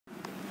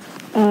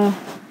Uh,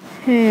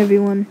 hey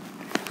everyone.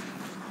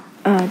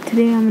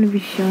 Today I'm gonna be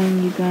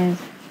showing you guys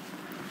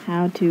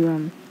how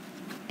to,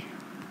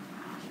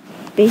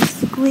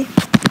 basically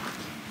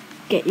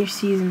get your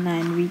Season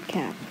 9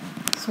 recap.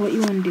 So what you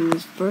wanna do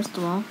is, first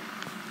of all,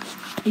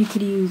 you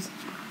could use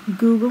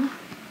Google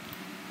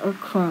or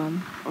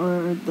Chrome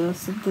or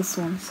this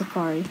one,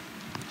 Safari.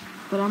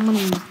 But I'm gonna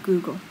use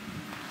Google.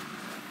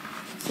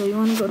 So you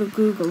wanna go to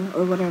Google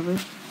or whatever.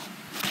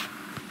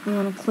 You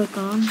wanna click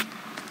on,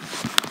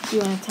 you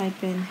wanna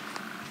type in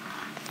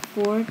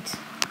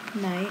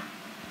Fortnite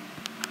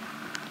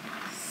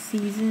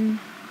Season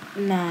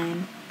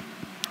 9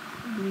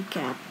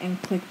 recap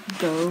and click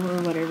go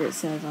or whatever it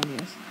says on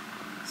yours.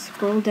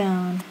 Scroll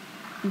down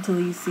until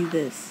you see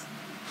this.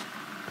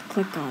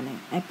 Click on it.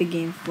 Epic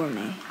Games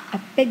Fortnite.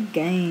 Epic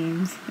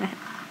Games.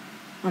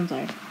 I'm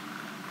sorry.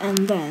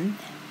 And then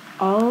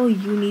all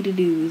you need to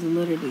do is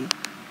literally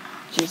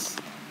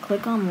just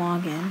click on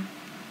login.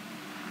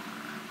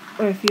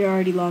 Or if you're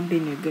already logged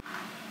in, you're good.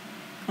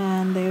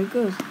 And there it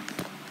goes.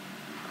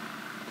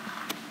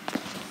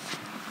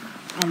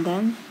 And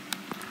then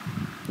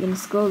you're gonna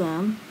scroll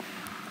down.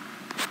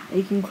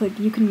 You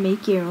can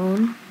make your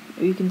own,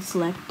 or you can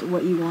select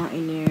what you want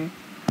in your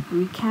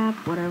recap,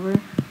 whatever.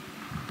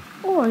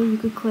 Or you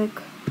could click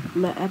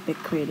let Epic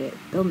create it.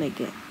 They'll make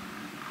it.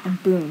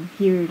 And boom,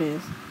 here it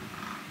is.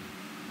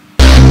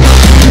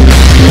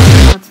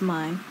 That's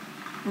mine.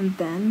 And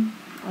then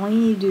all you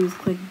need to do is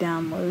click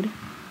download.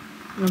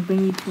 And it'll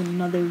bring you to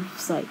another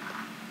site.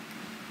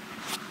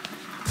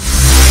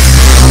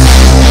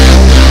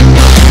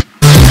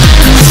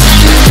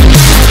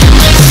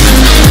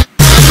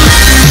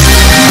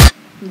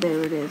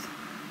 There it is.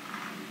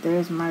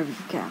 There's my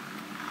recap.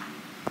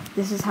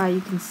 This is how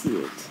you can see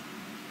it.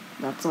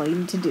 That's all you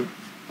need to do.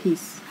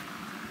 Peace.